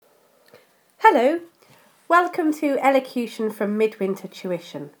Hello, welcome to Elocution from Midwinter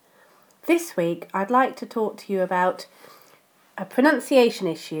Tuition. This week I'd like to talk to you about a pronunciation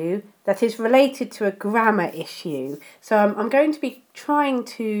issue that is related to a grammar issue. So I'm going to be trying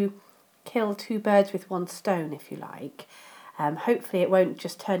to kill two birds with one stone, if you like. Hopefully it won't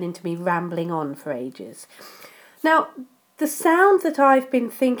just turn into me rambling on for ages. Now, the sound that I've been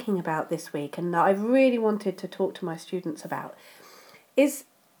thinking about this week and that I've really wanted to talk to my students about is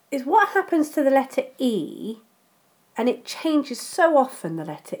what happens to the letter E, and it changes so often, the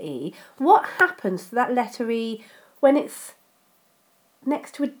letter E. What happens to that letter E when it's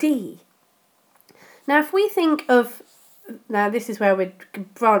next to a D? Now, if we think of, now this is where we're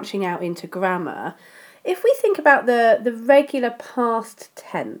branching out into grammar, if we think about the regular past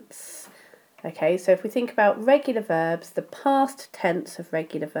tense, okay, so if we think about regular verbs, the past tense of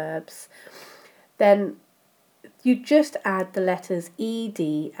regular verbs, then you just add the letters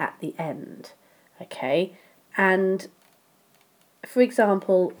ED at the end, okay? And for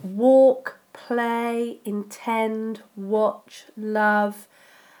example, walk, play, intend, watch, love,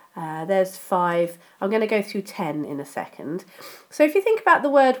 there's 5. I'm going to go through 10 in a second. So if you think about the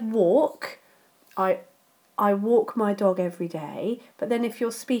word walk, I walk my dog every day, but then if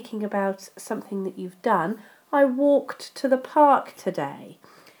you're speaking about something that you've done, I walked to the park today.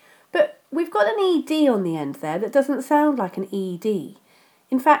 But we've got an ED on the end there that doesn't sound like an ED.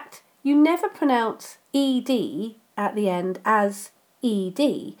 In fact, you never pronounce ED at the end as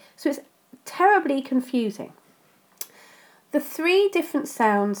ED, so it's terribly confusing. The 3 different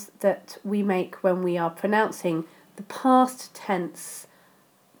sounds that we make when we are pronouncing the past tense,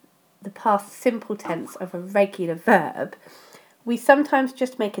 the past simple tense of a regular verb, we sometimes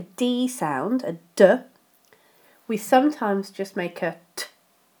just make a D sound, a D. We sometimes just make a T,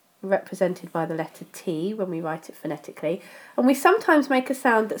 represented by the letter T when we write it phonetically, and we sometimes make a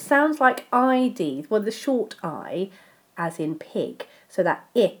sound that sounds like ID, well, the short I, as in pig, so that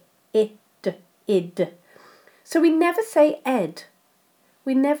I, d, id. So we never say ed.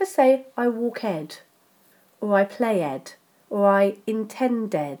 We never say I walk ed, or I play ed, or I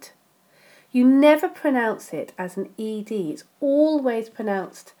intended. You never pronounce it as an ED. It's always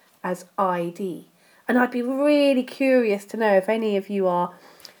pronounced as ID. And I'd be really curious to know if any of you are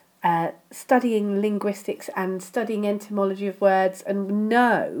studying linguistics and studying etymology of words and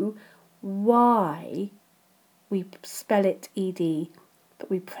know why we spell it ED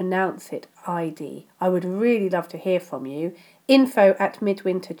but we pronounce it ID. I would really love to hear from you.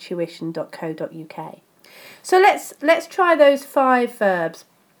 info@midwintertuition.co.uk. So let's try those 5 verbs.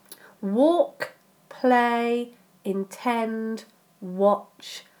 Walk, play, intend,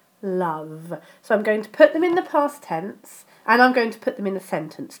 watch, love. So I'm going to put them in the past tense, and I'm going to put them in a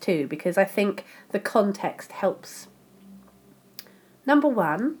sentence too, because I think the context helps. Number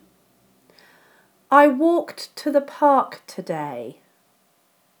 1, I walked to the park today.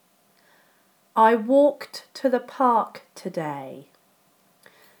 I walked to the park today.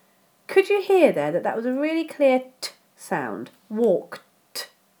 Could you hear there that was a really clear T sound? Walked,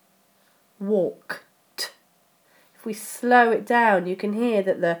 walked. If we slow it down, you can hear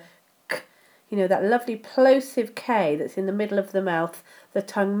that the K, that lovely plosive K that's in the middle of the mouth, the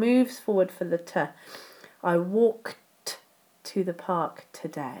tongue moves forward for the T. I walked to the park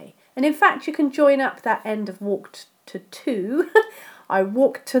today. And in fact, you can join up that end of walked to two. I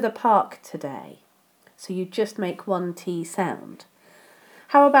walked to the park today. So you just make one T sound.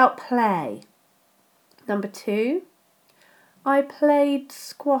 How about play? Number 2, I played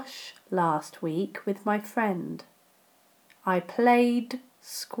squash last week with my friend. I played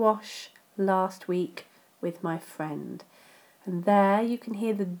squash last week with my friend. And there you can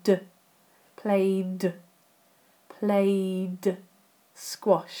hear the D. Played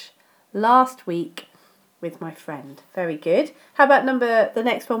squash last week with my friend. Very good. How about the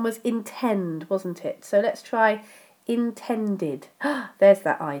next one was intend, wasn't it? So let's try intended. There's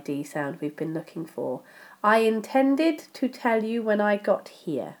that ID sound we've been looking for. I intended to tell you when I got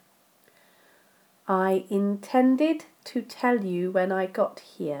here. I intended to tell you when I got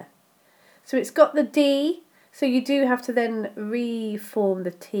here. So it's got the D, so you do have to then reform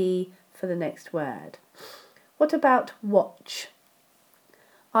the T for the next word. What about watch?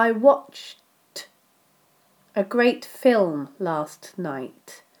 I watched a great film last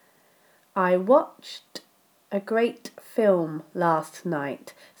night. I watched a great film last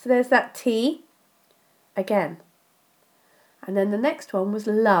night. So there's that T again. And then the next one was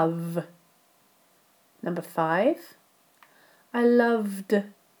love. Number 5. I loved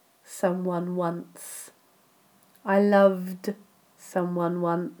someone once. I loved someone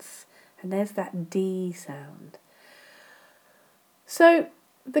once. And there's that D sound. So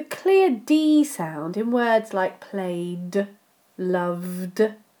the clear D sound in words like played,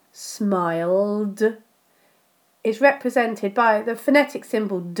 loved, smiled is represented by the phonetic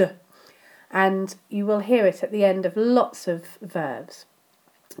symbol D, and you will hear it at the end of lots of verbs.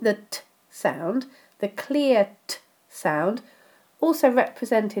 The T sound, the clear T sound, also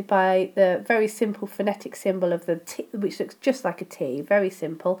represented by the very simple phonetic symbol of the T, which looks just like a T, very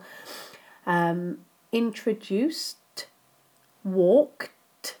simple. Introduced,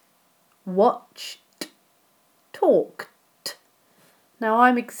 walked, watched, talked. Now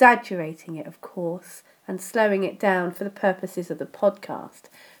I'm exaggerating it, of course, and slowing it down for the purposes of the podcast.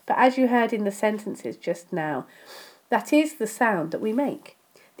 But as you heard in the sentences just now, that is the sound that we make.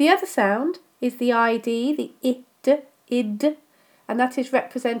 The other sound is the ID, the id, and that is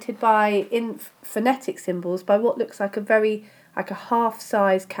represented by, in phonetic symbols, by what looks like a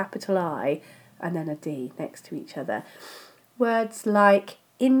half-size capital I and then a D next to each other. Words like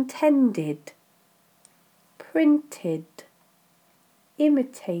intended, printed,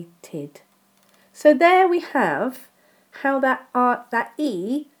 imitated. So there we have how that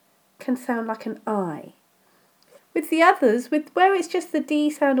E can sound like an I. With the others, where it's just the D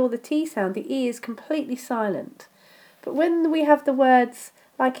sound or the T sound, the E is completely silent. But when we have the words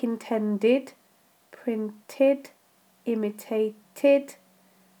like intended, printed, imitated,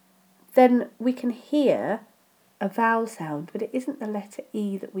 then we can hear a vowel sound, but it isn't the letter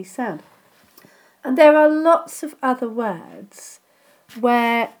E that we sound. And there are lots of other words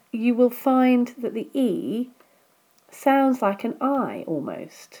where you will find that the E sounds like an I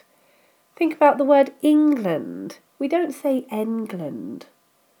almost. Think about the word England. We don't say England.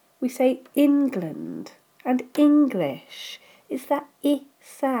 We say England. And English is that I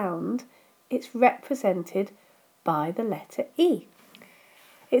sound. It's represented by the letter E.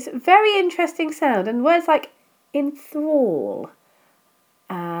 It's a very interesting sound. And words like enthrall,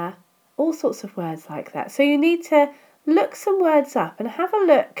 all sorts of words like that. So you need to look some words up and have a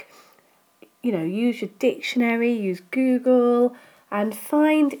look. Use your dictionary, use Google, and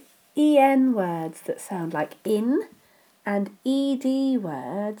find EN words that sound like in, and ED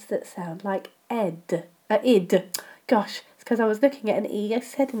words that sound like id. Gosh, it's because I was looking at an E, I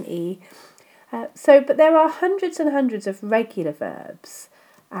said an E. But there are hundreds and hundreds of regular verbs,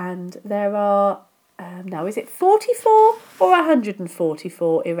 and there are, now is it 44 or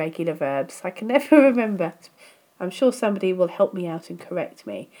 144 irregular verbs? I can never remember. I'm sure somebody will help me out and correct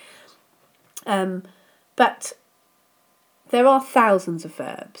me. But there are thousands of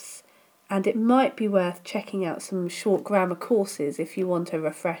verbs, and it might be worth checking out some short grammar courses if you want a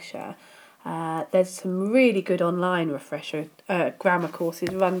refresher. There's some really good online refresher grammar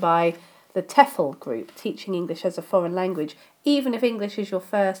courses run by the TEFL group, Teaching English as a Foreign Language, even if English is your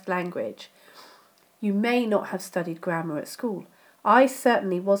first language. You may not have studied grammar at school. I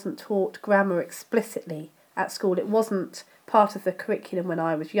certainly wasn't taught grammar explicitly at school. It wasn't part of the curriculum when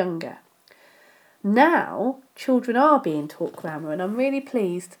I was younger. Now, children are being taught grammar, and I'm really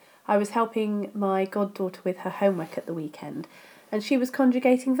pleased. I was helping my goddaughter with her homework at the weekend, and she was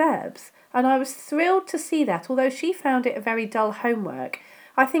conjugating verbs, and I was thrilled to see that. Although she found it a very dull homework,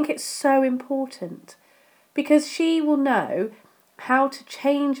 I think it's so important because she will know how to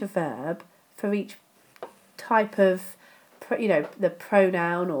change a verb for each type of, the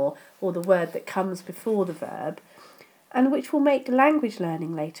pronoun or the word that comes before the verb, and which will make language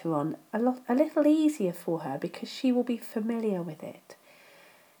learning later on a little easier for her because she will be familiar with it.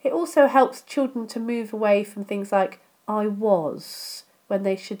 It also helps children to move away from things like I was when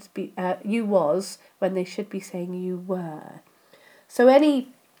they should be you was when they should be saying you were. So any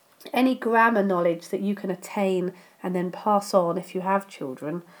grammar knowledge that you can attain and then pass on if you have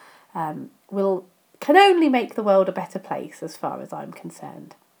children can only make the world a better place as far as I'm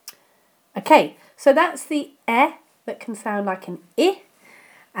concerned. Okay, so that's the that can sound like an I,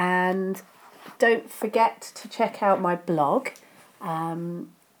 and don't forget to check out my blog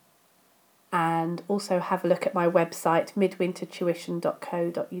and also have a look at my website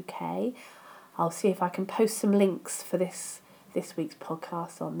midwintertuition.co.uk. I'll see if I can post some links for this week's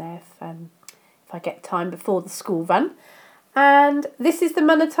podcast on there if I get time before the school run. And this is the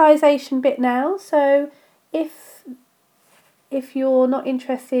monetisation bit now, so if you're not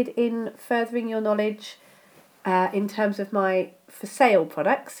interested in furthering your knowledge in terms of my for sale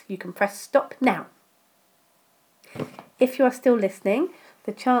products, you can press stop now. If you are still listening,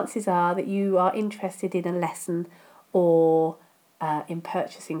 the chances are that you are interested in a lesson or in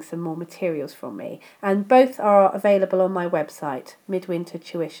purchasing some more materials from me. And both are available on my website,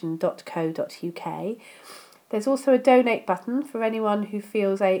 midwintertuition.co.uk. There's also a donate button for anyone who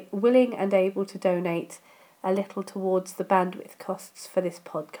feels willing and able to donate a little towards the bandwidth costs for this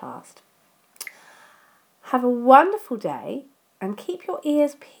podcast. Have a wonderful day and keep your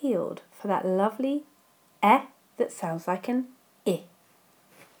ears peeled for that lovely that sounds like an I.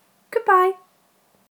 Goodbye.